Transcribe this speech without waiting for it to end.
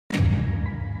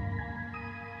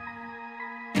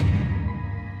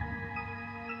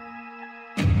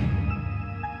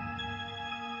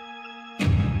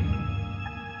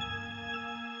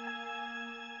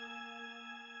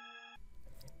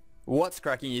What's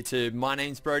cracking YouTube? My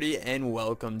name's Brodie and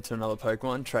welcome to another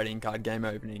Pokemon trading card game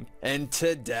opening. And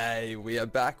today we are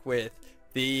back with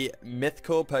the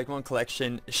Mythical Pokemon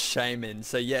Collection Shaymin.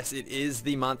 So yes, it is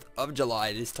the month of July.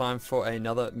 It is time for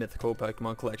another Mythical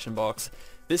Pokemon Collection Box.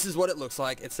 This is what it looks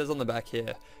like. It says on the back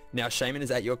here, now Shaymin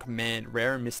is at your command.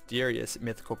 Rare and mysterious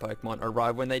mythical Pokemon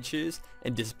arrive when they choose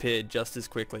and disappear just as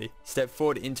quickly. Step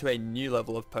forward into a new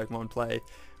level of Pokemon play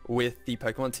with the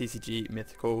Pokemon TCG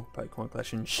Mythical Pokemon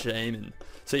Collection Shaymin.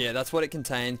 So yeah, that's what it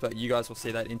contains, but you guys will see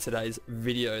that in today's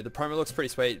video. The promo looks pretty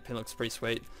sweet, pin looks pretty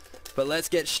sweet, but let's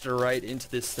get straight into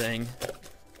this thing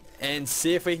and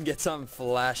see if we can get some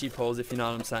flashy pulls, if you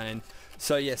know what I'm saying.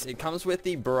 So yes, it comes with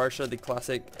the brochure, the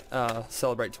classic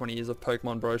Celebrate 20 Years of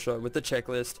Pokemon brochure with the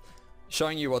checklist,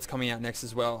 showing you what's coming out next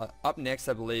as well. Up next,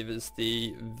 I believe, is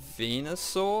the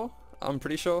Venusaur, I'm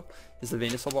pretty sure, is the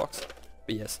Venusaur box.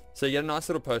 But yes, so you get a nice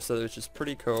little poster, which is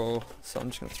pretty cool. So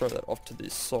I'm just going to throw that off to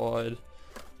this side.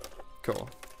 Cool.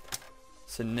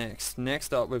 So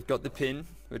next up, we've got the pin,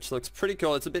 which looks pretty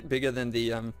cool. It's a bit bigger than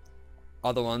the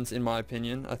other ones, in my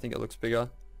opinion. I think it looks bigger.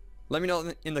 Let me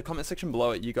know in the comment section below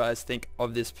what you guys think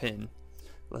of this pin.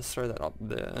 Let's throw that up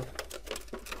there.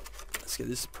 Let's get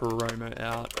this promo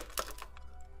out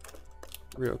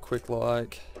real quick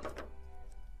like.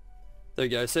 There we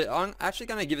go. So I'm actually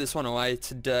going to give this one away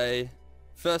today.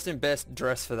 First and best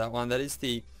dress for that one. That is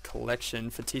the collection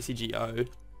for TCGO.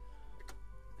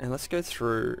 And let's go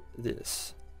through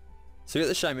this. So we got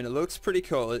the Shaymin. It looks pretty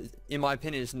cool. In my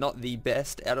opinion, it's not the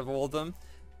best out of all of them,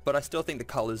 but I still think the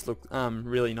colors look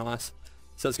really nice.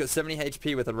 So it's got 70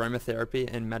 HP with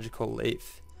aromatherapy and magical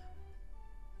leaf.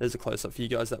 There's a close-up for you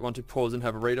guys that want to pause and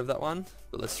have a read of that one.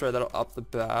 But let's throw that up the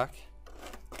back.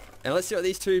 And let's see what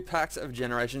these two packs of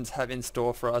Generations have in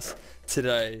store for us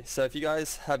today. So if you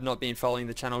guys have not been following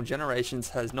the channel, Generations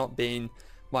has not been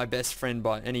my best friend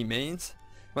by any means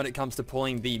when it comes to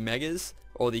pulling the Megas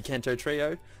or the Kanto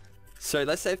Trio. So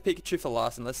let's save Pikachu for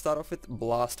last and let's start off with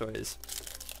Blastoise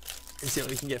and see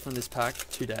what we can get from this pack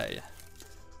today.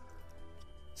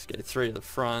 Let's go 3 to the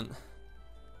front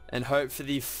and hope for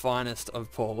the finest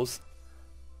of pulls.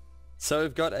 So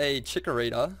we've got a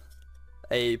Chikorita,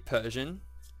 a Persian,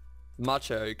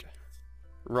 Machoke,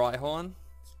 Rhyhorn,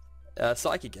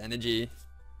 Psychic Energy,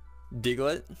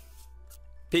 Diglett,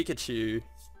 Pikachu,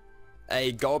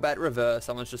 a Golbat Reverse,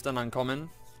 that one's just an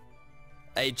uncommon,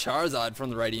 a Charizard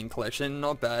from the Radiant Collection,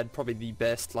 not bad, probably the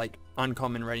best like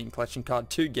uncommon Radiant Collection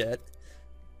card to get,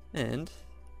 and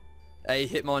a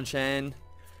Hitmonchan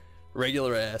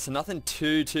regular rare. So nothing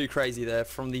too crazy there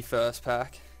from the first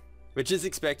pack, which is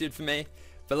expected for me.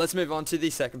 But let's move on to the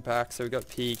second pack. So we've got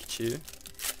Pikachu.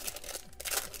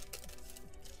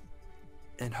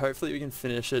 And hopefully we can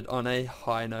finish it on a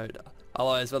high note.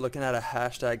 Otherwise we're looking at a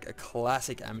hashtag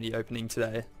classic Amity opening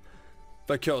today.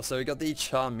 But cool, so we got the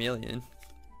Charmeleon.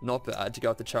 Not bad to go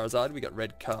with the Charizard. We got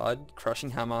Red Card,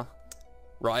 Crushing Hammer,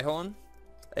 Rhyhorn,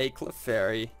 a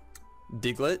Clefairy,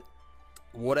 Diglett,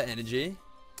 Water Energy,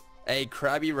 a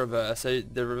Krabby Reverse. So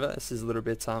the reverse is a little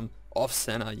bit off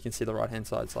center. You can see the right hand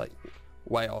side's like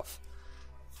way off.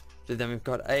 But then we've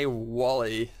got a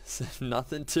Wally, so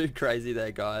nothing too crazy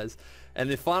there, guys. And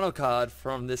the final card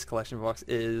from this collection box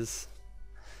is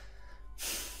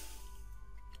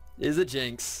a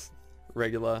Jinx,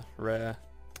 regular, rare.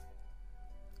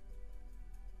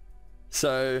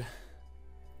 So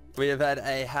we have had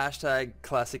a hashtag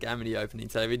classic Amity opening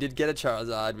today. We did get a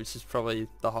Charizard, which is probably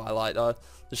the highlight. The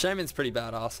Shaymin's pretty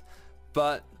badass,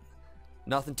 but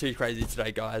nothing too crazy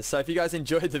today, guys. So if you guys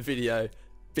enjoyed the video,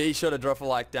 be sure to drop a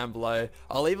like down below.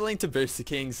 I'll leave a link to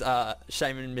BoosterKings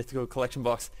Shaymin Mythical Collection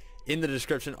Box in the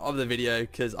description of the video,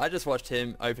 because I just watched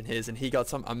him open his and he got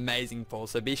some amazing pulls.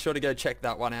 So be sure to go check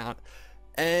that one out.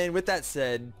 And with that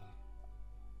said,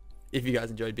 if you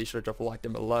guys enjoyed, be sure to drop a like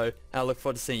down below. And I look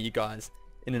forward to seeing you guys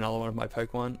in another one of my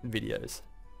Pokemon videos.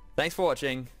 Thanks for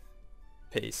watching.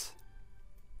 Peace.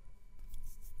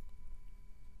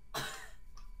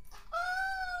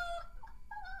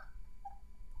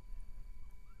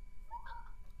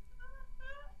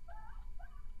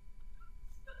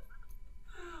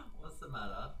 What's the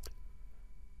matter?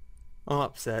 I'm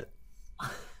upset.